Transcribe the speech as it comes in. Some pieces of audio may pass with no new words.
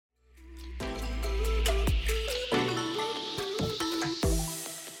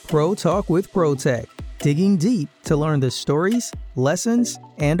Pro Talk with ProTech, digging deep to learn the stories, lessons,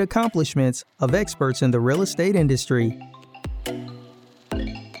 and accomplishments of experts in the real estate industry.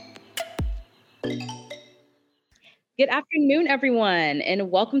 Good afternoon, everyone, and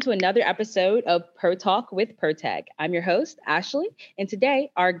welcome to another episode of Pro Talk with ProTech. I'm your host, Ashley, and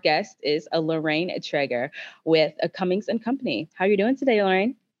today our guest is Lorraine Traeger with Cummings & Company. How are you doing today,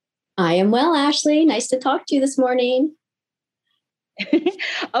 Lorraine? I am well, Ashley. Nice to talk to you this morning.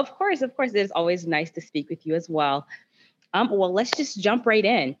 Of course. It is always nice to speak with you as well. Well, let's just jump right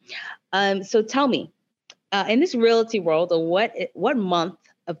in. So tell me, in this realty world, what month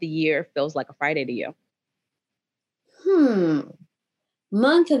of the year feels like a Friday to you?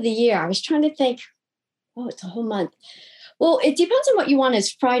 Month of the year. I was trying to think. Oh, it's a whole month. Well, it depends on what you want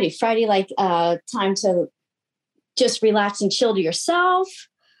as Friday. Friday, like time to just relax and chill to yourself,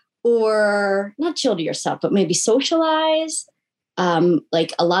 or not chill to yourself, but maybe socialize.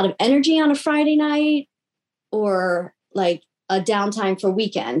 Like a lot of energy on a Friday night, or like a downtime for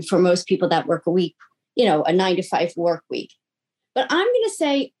weekend for most people that work a week, a 9-to-5 work week. But I'm going to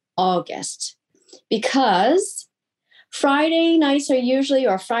say August, because Friday nights are usually,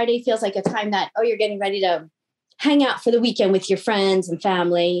 or Friday feels like a time that, you're getting ready to hang out for the weekend with your friends and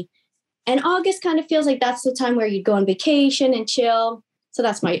family. And August kind of feels like that's the time where you go on vacation and chill. So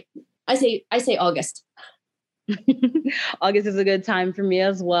that's I say August. August is a good time for me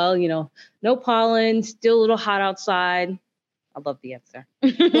as well. No pollen, still a little hot outside. I love the answer.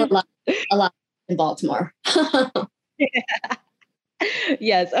 a lot in Baltimore. Yeah.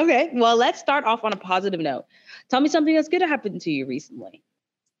 Yes. Okay. Well, let's start off on a positive note. Tell me something that's good to happen to you recently.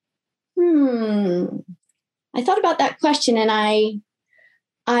 I thought about that question, and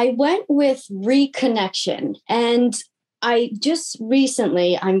I went with reconnection. And I just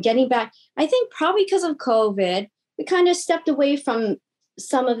recently, I'm getting back, I think probably because of COVID, we kind of stepped away from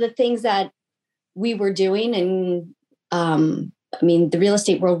some of the things that we were doing. And the real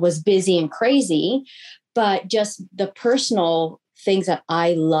estate world was busy and crazy, but just the personal things that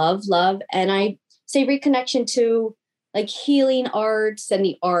I love. And I say reconnection to like healing arts and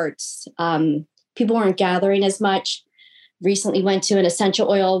the arts. People weren't gathering as much. Recently went to an essential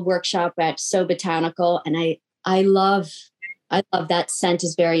oil workshop at So Botanical, and I love that scent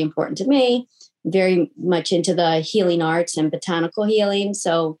is very important to me. Very much into the healing arts and botanical healing.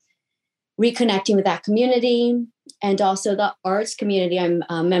 So reconnecting with that community, and also the arts community. I'm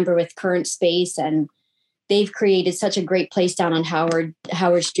a member with Current Space, and they've created such a great place down on Howard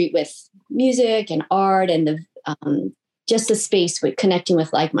Street with music and art, and just a space with connecting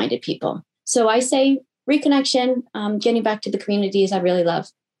with like-minded people. So I say reconnection, getting back to the communities I really love.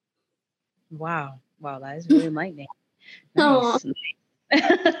 Wow, that is really enlightening. Nice.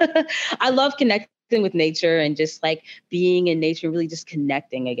 I love connecting with nature and just like being in nature, really just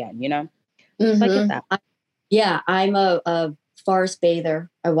connecting again, So I get that. Yeah, I'm a forest bather.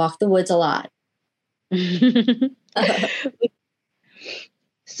 I walk the woods a lot.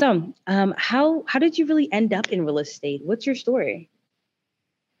 So, how did you really end up in real estate? What's your story?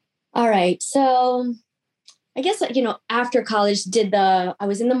 All right. So I guess, after college I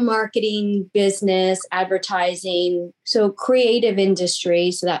was in the marketing business, advertising, so creative industry.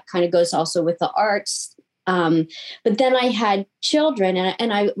 So that kind of goes also with the arts. But then I had children,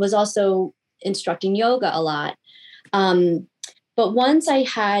 and I was also instructing yoga a lot. But once I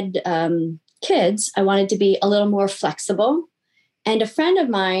had kids, I wanted to be a little more flexible. And a friend of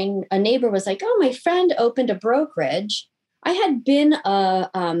mine, a neighbor, was like, my friend opened a brokerage. I had been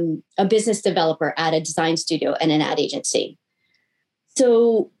a business developer at a design studio and an ad agency.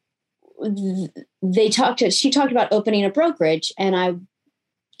 So she talked about opening a brokerage, and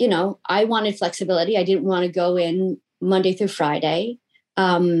I wanted flexibility. I didn't want to go in Monday through Friday.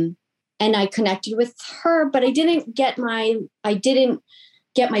 And I connected with her, but I didn't get my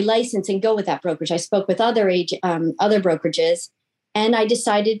license and go with that brokerage. I spoke with other brokerages, and I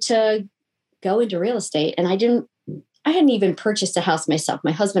decided to go into real estate. And I hadn't even purchased a house myself.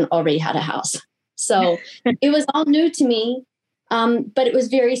 My husband already had a house. So it was all new to me. But it was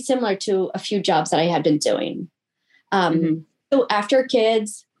very similar to a few jobs that I had been doing. So after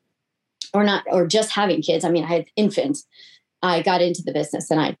kids, or just having kids, I had infants, I got into the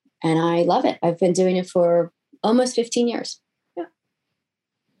business, and I love it. I've been doing it for almost 15 years. Yeah.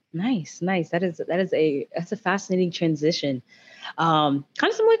 Nice. That's a fascinating transition. Kind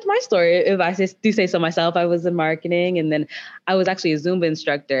of similar to my story. If I do say so myself, I was in marketing, and then I was actually a Zumba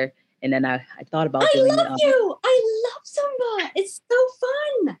instructor. And then I thought about doing. I love Zumba. It's so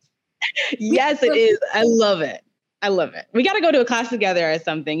fun. Yes, it is. I love it. We got to go to a class together or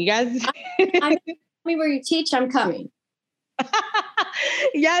something. You guys. Tell me where you teach. I'm coming.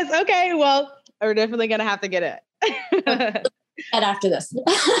 Yes. Okay. Well, we're definitely gonna have to get it. And after this.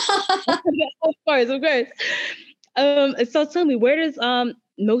 Of course, of course. So tell me, where does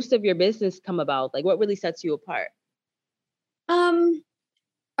most of your business come about? Like, what really sets you apart? All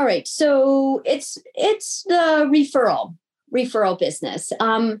right. So it's the referral business.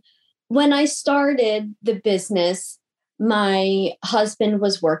 When I started the business, my husband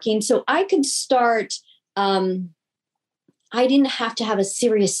was working, so I could start. I didn't have to have a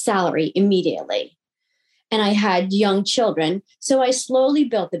serious salary immediately. And I had young children. So I slowly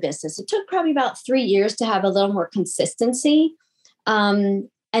built the business. It took probably about 3 years to have a little more consistency. And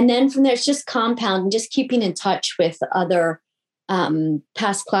then from there, it's just compound and just keeping in touch with other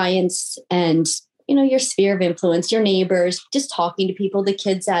past clients and, your sphere of influence, your neighbors, just talking to people, the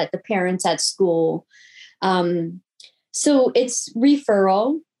kids the parents at school. So it's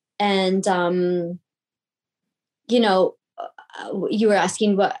referral. And, you were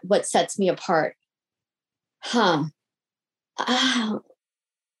asking what sets me apart. Huh. I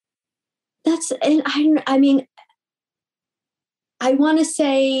mean, I want to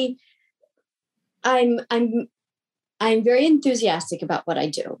say I'm very enthusiastic about what I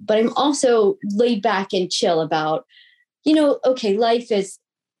do, but I'm also laid back and chill about, okay, life is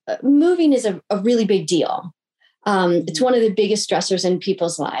moving is a really big deal. It's one of the biggest stressors in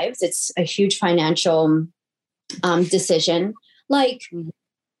people's lives. It's a huge financial decision, like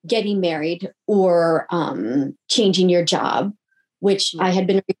getting married or changing your job, which I had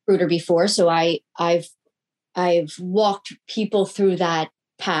been a recruiter before. So I've walked people through that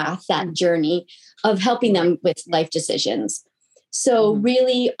path, that journey of helping them with life decisions. So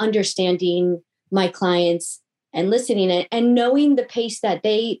really understanding my clients and listening and knowing the pace that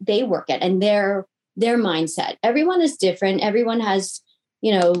they work at and their mindset. Everyone is different. Everyone has,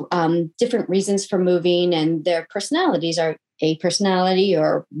 different reasons for moving, and their personalities are a personality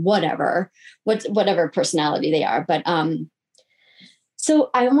or whatever personality they are. But so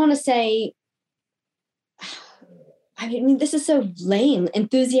I want to say, I mean, this is so lame,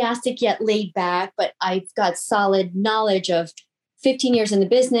 enthusiastic yet laid back, but I've got solid knowledge of 15 years in the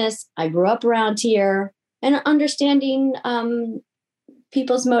business. I grew up around here and understanding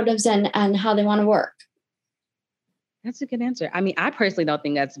people's motives and how they want to work. That's a good answer. I mean, I personally don't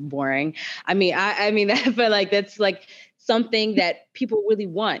think that's boring. I mean, I feel like that's like something that people really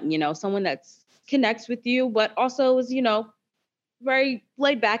want, someone that connects with you, but also is, very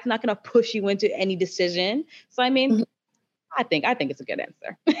laid back, not going to push you into any decision. So, I mean, I think it's a good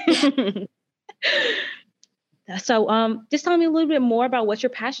answer. So, just tell me a little bit more about what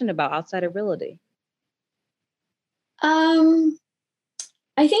you're passionate about outside of realty. I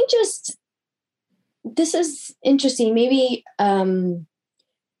think this is interesting. Maybe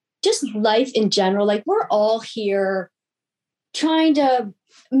just life in general. Like, we're all here trying to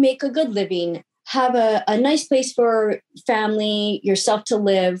make a good living, have a nice place for family, yourself to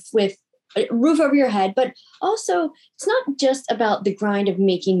live with, a roof over your head. But also, it's not just about the grind of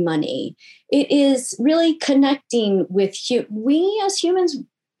making money. It is really connecting with we as humans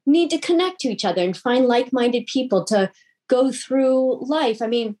need to connect to each other and find like-minded people to go through life. I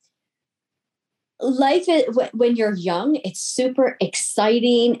mean, life when you're young, it's super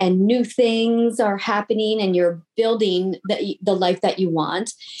exciting and new things are happening and you're building the life that you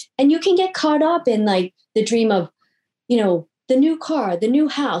want. And you can get caught up in like the dream of, the new car, the new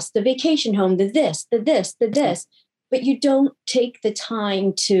house, the vacation home, the this, but you don't take the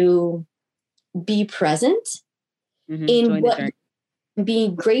time to be present in what,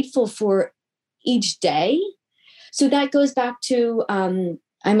 being grateful for each day. So that goes back to,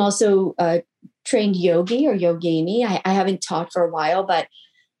 I'm also trained yogi or yogini. I haven't taught for a while, but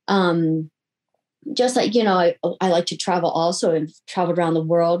just like, I like to travel also and traveled around the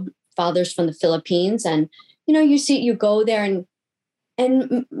world, fathers from the Philippines. And, you go there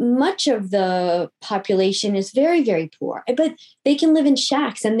and much of the population is very, very poor, but they can live in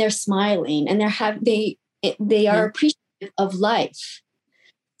shacks and they're smiling and they are appreciative of life.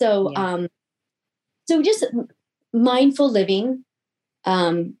 So, so just mindful living,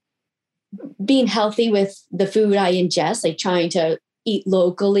 being healthy with the food I ingest, like trying to eat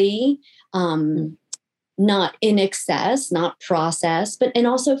locally, not in excess, not processed, and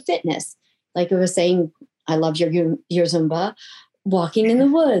also fitness. Like I was saying, I love your Zumba, walking in the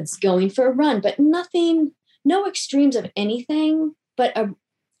woods, going for a run, but no extremes of anything, but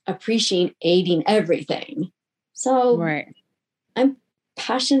appreciating everything. So I'm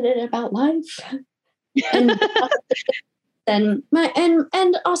passionate about life. And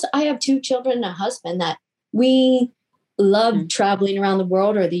and also I have 2 children and a husband that we love traveling around the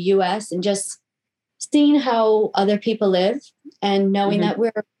world or the US and just seeing how other people live and knowing Mm-hmm. that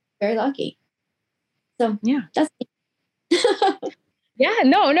we're very lucky. So Yeah. that's Yeah,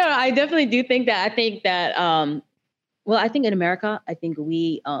 no, I definitely do think that. I think that, well, I think in America, I think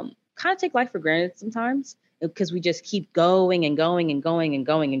we kind of take life for granted sometimes because we just keep going and going and going and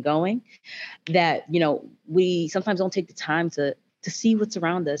going and going. That, we sometimes don't take the time to see what's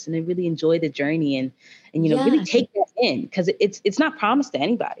around us and then really enjoy the journey and really yeah, take that in, because it's not promised to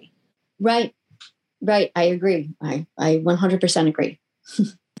anybody. right. Right. I agree. I 100% agree.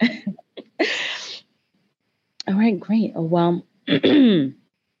 All right, great. Oh, well,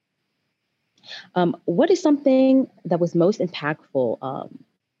 what is something that was most impactful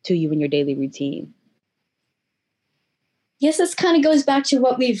to you in your daily routine? Yes, this kind of goes back to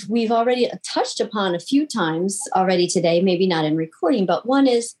what we've already touched upon a few times already today, maybe not in recording, but one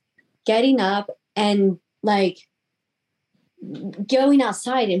is getting up and like going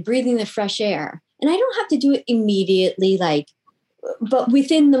outside and breathing the fresh air. And I don't have to do it immediately, but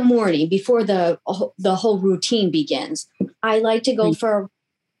within the morning before the whole routine begins. I like to go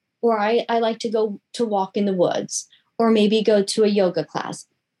I like to go to walk in the woods or maybe go to a yoga class.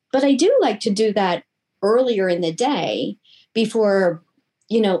 But I do like to do that earlier in the day before,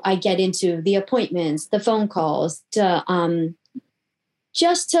 I get into the appointments, the phone calls,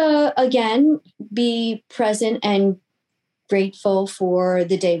 just to, again, be present and grateful for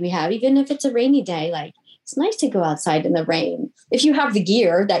the day we have, even if it's a rainy day. Like, it's nice to go outside in the rain if you have the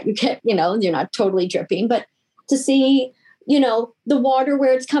gear that you can, you're not totally dripping, but to see, the water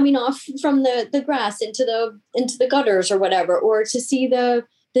where it's coming off from the grass into the gutters or whatever, or to see the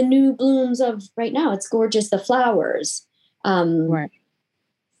new blooms of right now. It's gorgeous, the flowers. Right.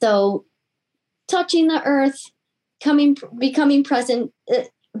 So touching the earth, becoming present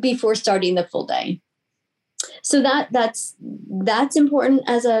before starting the full day. So that's important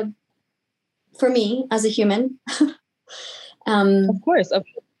for me as a human. Of course.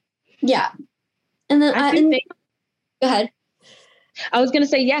 Yeah. And then go ahead. I was going to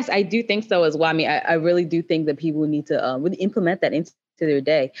say, yes, I do think so as well. I mean, I really do think that people need to really implement that into their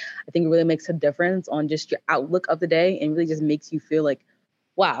day. I think it really makes a difference on just your outlook of the day and really just makes you feel like,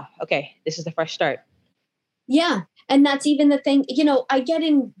 wow, okay, this is a fresh start. Yeah. And that's even the thing, I get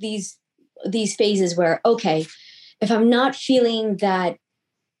in these phases where, okay, if I'm not feeling that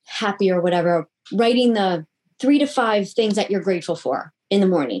happy or whatever, writing the 3 to 5 things that you're grateful for in the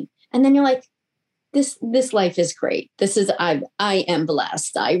morning. And then you're like, this life is great. I am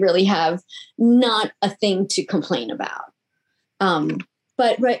blessed. I really have not a thing to complain about.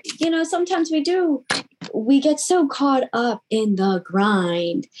 But right, sometimes we get so caught up in the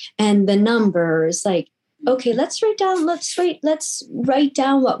grind and the numbers. Like, okay, let's write down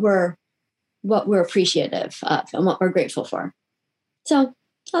what we're appreciative of and what we're grateful for. So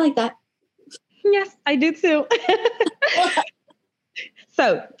I like that. Yes, I do too.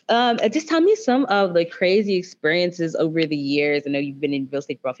 So just tell me some of the crazy experiences over the years. I know you've been in real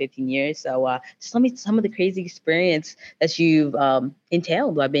estate for about 15 years. So just tell me some of the crazy experience that you've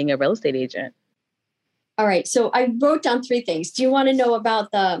entailed by being a real estate agent. All right. So I wrote down 3 things. Do you want to know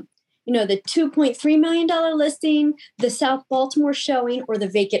about the $2.3 million listing, the South Baltimore showing, or the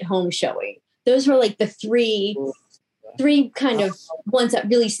vacant home showing? Those were like the three kind of ones that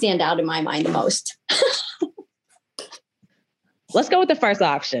really stand out in my mind the most. Let's go with the first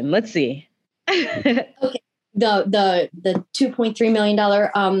option. Let's see. Okay. The $2.3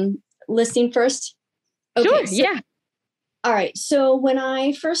 million listing first. Okay, sure. Yeah. All right. So when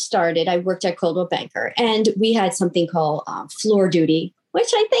I first started, I worked at Coldwell Banker, and we had something called floor duty,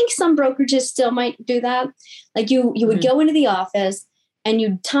 which I think some brokerages still might do that. Like you would go into the office and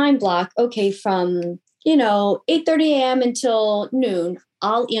you'd time block, okay, from 8:30 a.m. until noon,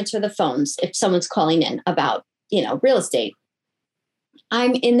 I'll answer the phones if someone's calling in about, real estate.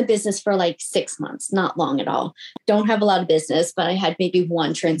 I'm in the business for like 6 months, not long at all. Don't have a lot of business, but I had maybe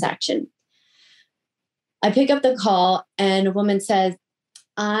 1 transaction. I pick up the call and a woman says,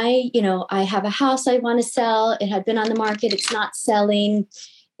 I have a house I want to sell. It had been on the market. It's not selling.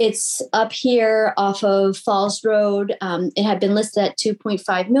 It's up here off of Falls Road. It had been listed at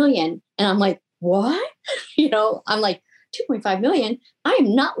 2.5 million. And I'm like, what? I'm like, 2.5 million. I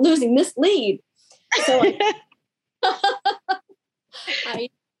am not losing this lead. So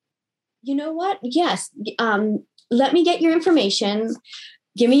you know what? Yes. Let me get your information.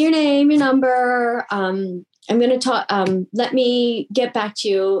 Give me your name, your number. I'm going to talk. Let me get back to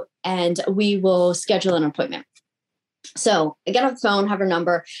you and we will schedule an appointment. So I get off the phone, have her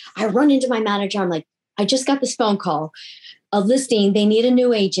number. I run into my manager. I'm like, I just got this phone call. A listing. They need a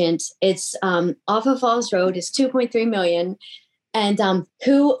new agent. It's off of Falls Road. It's 2.3 million. and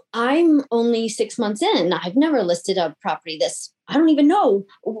who I'm only 6 months in. I've never listed a property this. I don't even know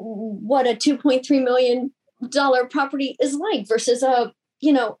what a $2.3 million property is like versus a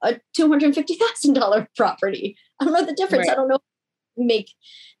 $250,000 property. I don't know the difference. Right. I don't know.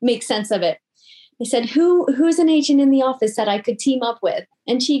 Make sense of it. They said, who's an agent in the office that I could team up with?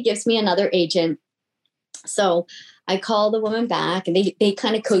 And she gives me another agent. So I call the woman back, and they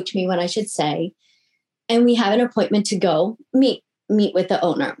kind of coach me what I should say. And we have an appointment to go meet with the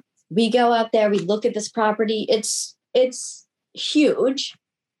owner. We go out there, we look at this property. It's huge.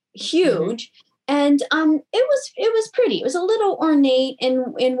 Mm-hmm. And it was pretty. It was a little ornate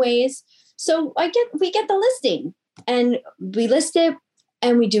in ways. So we get the listing, and we list it,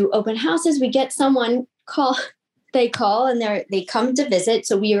 and we do open houses. We get someone they call and they come to visit.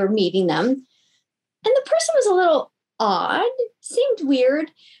 So we are meeting them, and the person was a little odd, seemed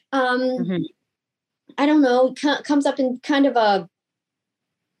weird. Mm-hmm. I don't know, comes up in kind of a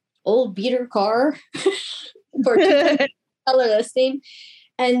old beater car for $2 listing.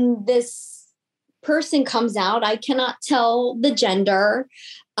 And this person comes out. I cannot tell the gender.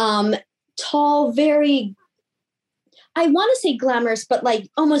 Tall, very, I want to say glamorous, but like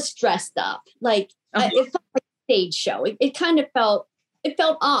almost dressed up. Like it felt like a stage show. It kind of felt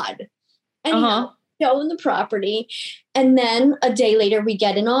odd. Anyhow, showing the property. And then a day later we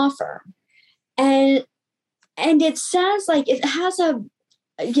get an offer. And it says like it has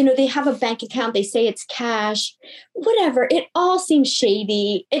they have a bank account. They say it's cash, whatever. It all seems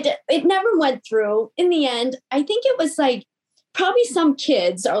shady. It never went through. In the end, I think it was like probably some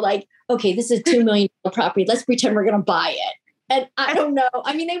kids are like, okay, this is a $2 million property. Let's pretend we're going to buy it. And I don't know.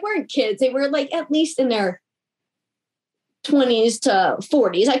 I mean, they weren't kids. They were like at least in their 20s to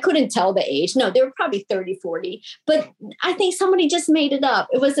 40s. I couldn't tell the age. No, they were probably 30, 40. But I think somebody just made it up.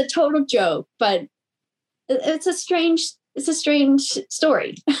 It was a total joke, but it's a strange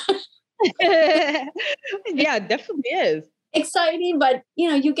story. Yeah, it definitely is. Exciting, but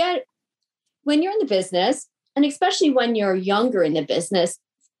you get when you're in the business, and especially when you're younger in the business,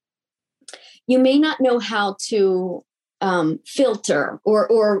 you may not know how to filter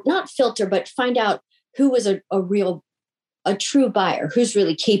or not filter, but find out who is a true buyer, who's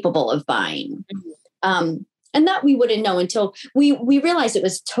really capable of buying. And that we wouldn't know until we realized it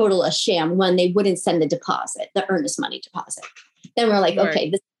was total a sham when they wouldn't send the earnest money deposit. Then we're like, okay,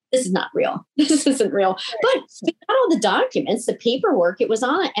 this is not real. This isn't real. But we got all the documents, the paperwork. It was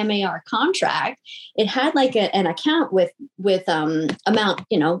on an MAR contract. It had like an account with amount,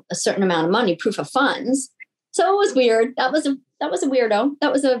 a certain amount of money, proof of funds. So it was weird. That was a weirdo.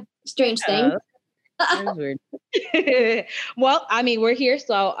 That was a strange thing. That was weird. Well, I mean, we're here,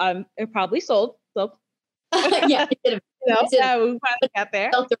 so it probably sold. So yeah, we finally got there.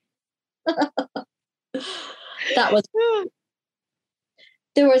 That was.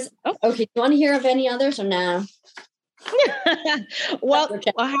 There was. Okay, do you want to hear of any others or no? Well, how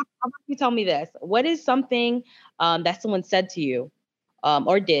about you tell me this? What is something that someone said to you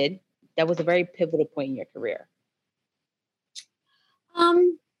or did that was a very pivotal point in your career?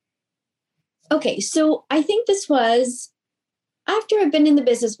 Okay, so I think this was after I've been in the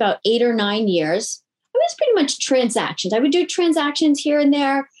business about 8 or 9 years. It was pretty much transactions. I would do transactions here and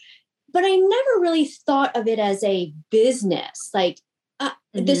there, but I never really thought of it as a business. Like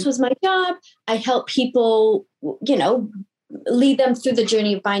this was my job. I help people, lead them through the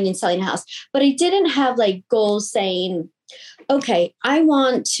journey of buying and selling a house. But I didn't have like goals saying, okay, I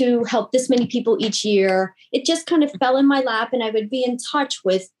want to help this many people each year. It just kind of fell in my lap, and I would be in touch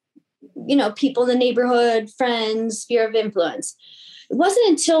with, people in the neighborhood, friends, sphere of influence. It wasn't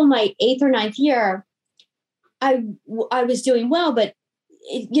until my 8th or 9th year I was doing well, but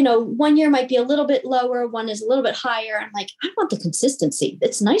 1 year might be a little bit lower, one is a little bit higher. I'm like, I want the consistency.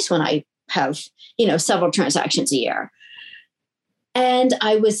 It's nice when I have, several transactions a year. And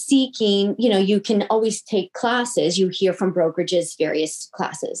I was seeking, you can always take classes. You hear from brokerages, various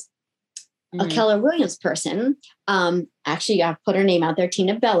classes. A Keller Williams person, actually, I put her name out there,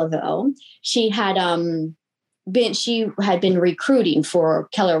 Tina Belleville. She had been recruiting for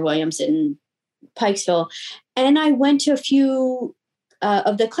Keller Williams in Pikesville. And I went to a few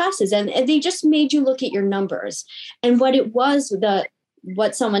of the classes, and they just made you look at your numbers. And what it was,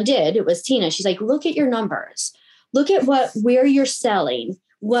 what someone did, it was Tina. She's like, look at your numbers. Look at where you're selling,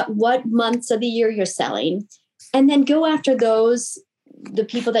 what months of the year you're selling, and then go after the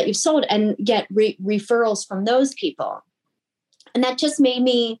people that you've sold and get referrals from those people. And that just made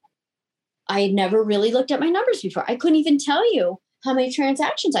me, I had never really looked at my numbers before. I couldn't even tell you how many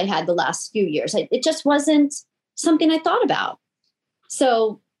transactions I had the last few years. It just wasn't something I thought about.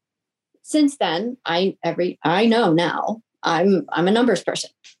 So since then, I know now I'm a numbers person.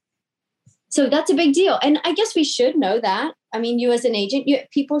 So that's a big deal. And I guess we should know that. I mean, you as an agent,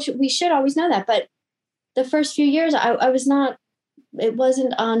 we should always know that. But the first few years, I was not, it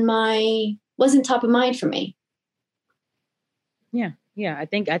wasn't top of mind for me. Yeah. I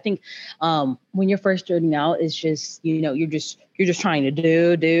think when you're first starting out, it's just, you're just trying to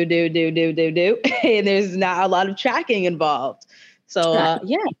do, and there's not a lot of tracking involved. So I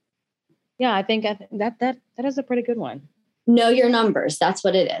think that is a pretty good one. Know your numbers. That's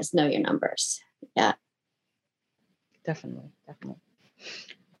what it is. Know your numbers. Yeah. Definitely.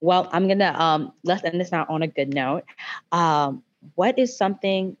 Well, I'm gonna let's end this now on a good note. What is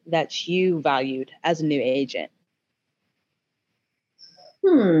something that you valued as a new agent?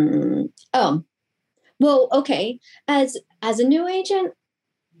 Oh, well, okay. As a new agent,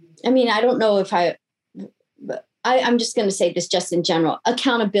 I mean, I don't know if I'm just going to say this just in general.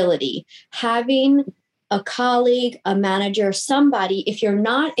 Accountability, having a colleague, a manager, somebody, if you're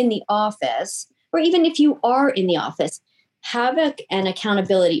not in the office, or even if you are in the office, have an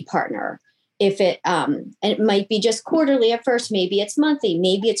accountability partner. If and it might be just quarterly at first, maybe it's monthly,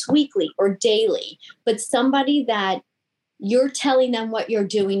 maybe it's weekly or daily, but somebody that you're telling them what you're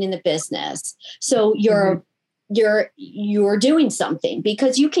doing in the business. So you're doing something,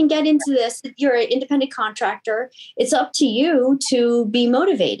 because you can get into this. You're an independent contractor. It's up to you to be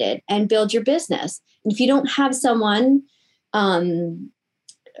motivated and build your business. And if you don't have someone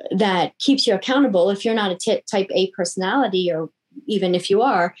that keeps you accountable, if you're not a type A personality, or even if you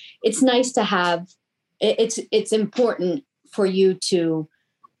are, it's nice to have, it's important for you to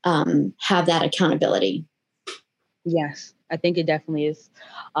have that accountability. Yes, I think it definitely is.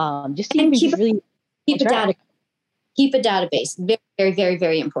 Just and keep a database. Very, very, very,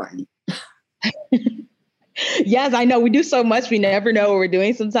 very important. Yes, I know. We do so much. We never know what we're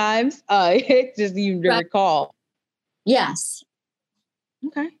doing sometimes. It's just you recall. Yes.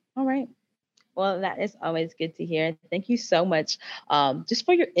 Okay. All right. Well, that is always good to hear. Thank you so much just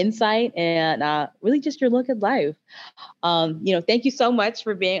for your insight and really just your look at life. Thank you so much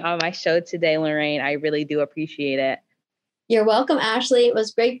for being on my show today, Lorraine. I really do appreciate it. You're welcome, Ashley. It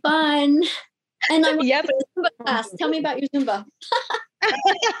was great fun. And I'm Yep. Zumba class. Tell me about your Zumba.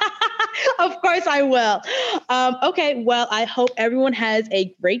 Of course I will. Okay, well, I hope everyone has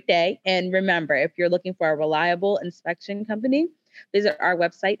a great day. And remember, if you're looking for a reliable inspection company, visit our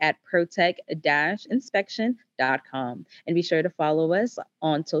website at protech-inspection.com. And be sure to follow us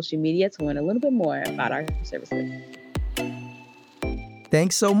on social media to learn a little bit more about our services.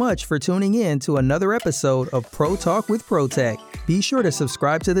 Thanks so much for tuning in to another episode of Pro Talk with ProTech. Be sure to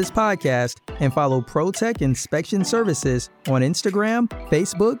subscribe to this podcast and follow ProTech Inspection Services on Instagram,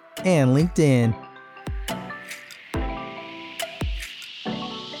 Facebook, and LinkedIn.